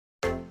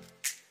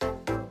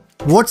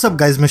What's up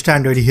guys, Mr.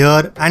 Android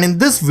here, and in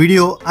this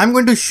video I'm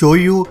going to show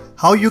you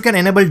how you can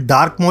enable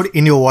dark mode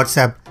in your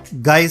WhatsApp.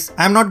 Guys,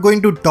 I'm not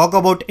going to talk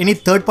about any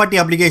third-party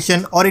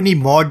application or any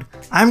mod.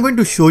 I'm going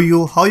to show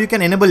you how you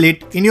can enable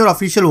it in your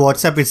official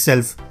WhatsApp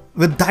itself.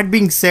 With that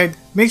being said,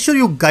 make sure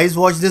you guys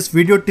watch this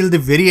video till the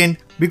very end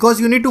because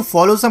you need to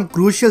follow some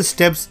crucial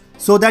steps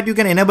so that you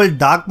can enable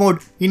dark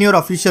mode in your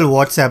official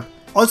WhatsApp.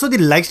 Also, the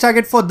likes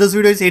target for this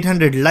video is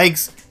 800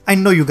 likes. I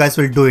know you guys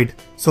will do it.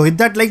 So hit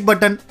that like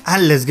button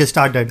and let's get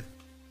started.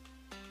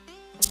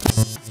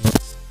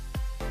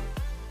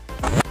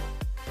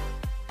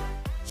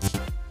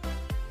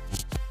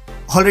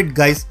 Alright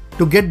guys,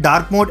 to get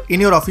dark mode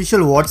in your official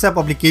WhatsApp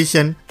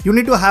application, you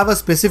need to have a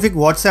specific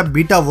WhatsApp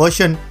beta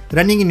version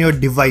running in your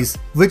device,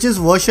 which is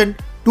version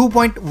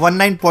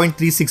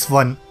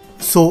 2.19.361.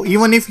 So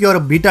even if you're a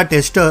beta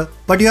tester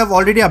but you have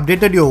already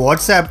updated your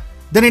WhatsApp,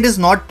 then it is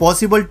not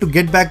possible to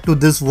get back to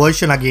this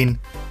version again.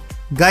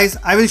 Guys,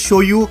 I will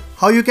show you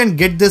how you can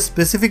get this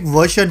specific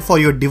version for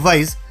your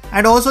device,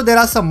 and also there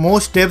are some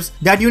more steps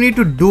that you need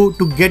to do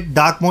to get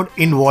dark mode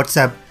in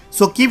WhatsApp.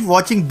 So keep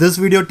watching this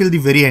video till the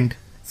very end.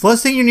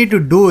 First thing you need to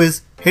do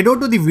is head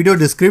over to the video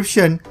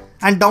description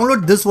and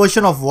download this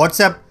version of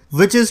WhatsApp,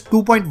 which is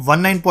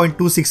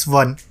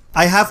 2.19.261.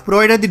 I have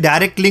provided the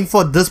direct link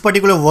for this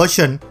particular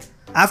version.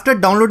 After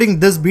downloading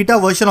this beta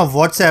version of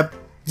WhatsApp,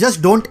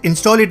 just don't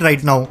install it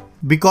right now,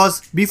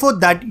 because before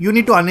that you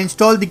need to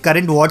uninstall the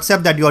current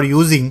WhatsApp that you are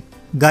using.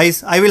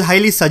 Guys, I will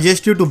highly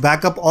suggest you to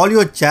back up all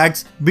your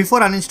chats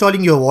before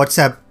uninstalling your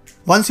WhatsApp.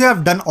 Once you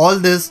have done all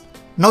this,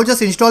 now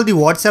just install the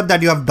WhatsApp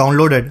that you have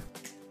downloaded.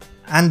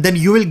 And then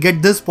you will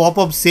get this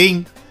pop-up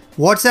saying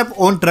WhatsApp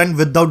won't run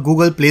without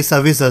Google Play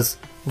services.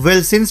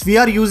 Well, since we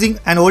are using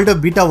an older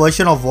beta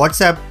version of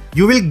WhatsApp,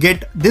 you will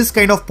get this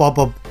kind of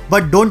pop-up.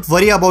 But don't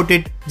worry about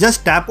it,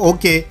 just tap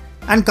OK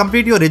and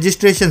complete your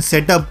registration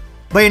setup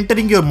by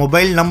entering your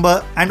mobile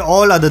number and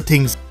all other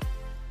things.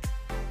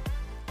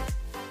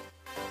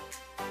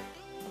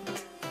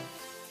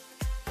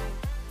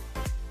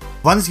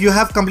 Once you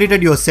have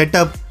completed your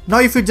setup, now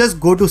if you just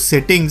go to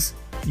settings,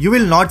 you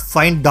will not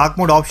find dark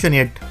mode option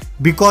yet,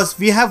 because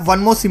we have one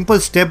more simple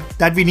step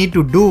that we need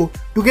to do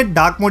to get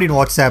dark mode in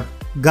WhatsApp.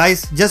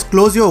 Guys, just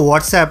close your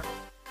WhatsApp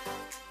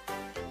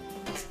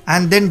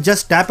and then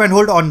just tap and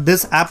hold on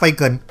this app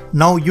icon.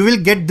 Now you will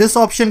get this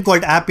option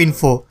called app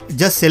info.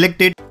 Just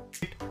select it,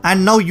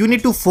 and now you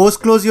need to force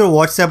close your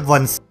WhatsApp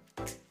once.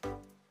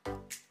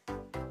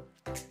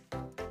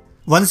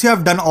 Once you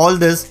have done all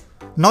this,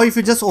 now if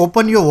you just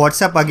open your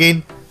WhatsApp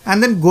again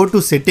and then go to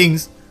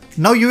settings,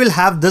 now you will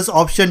have this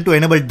option to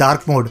enable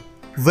dark mode.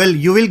 Well,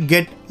 you will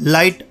get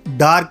light,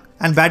 dark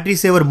and battery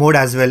saver mode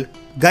as well.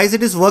 Guys,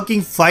 it is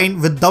working fine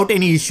without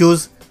any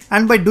issues,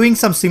 and by doing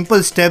some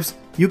simple steps,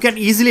 you can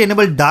easily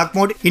enable dark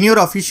mode in your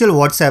official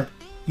WhatsApp.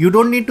 You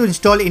don't need to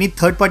install any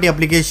third-party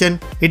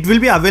application. It will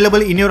be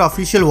available in your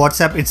official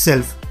WhatsApp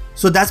itself.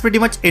 So that's pretty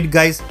much it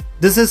guys.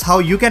 This is how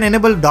you can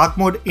enable dark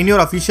mode in your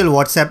official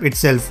WhatsApp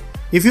itself.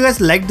 If you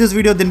guys liked this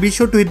video, then be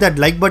sure to hit that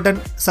like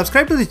button.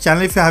 Subscribe to the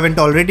channel if you haven't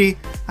already.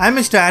 I'm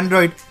Mr.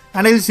 Android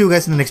and I will see you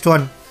guys in the next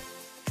one.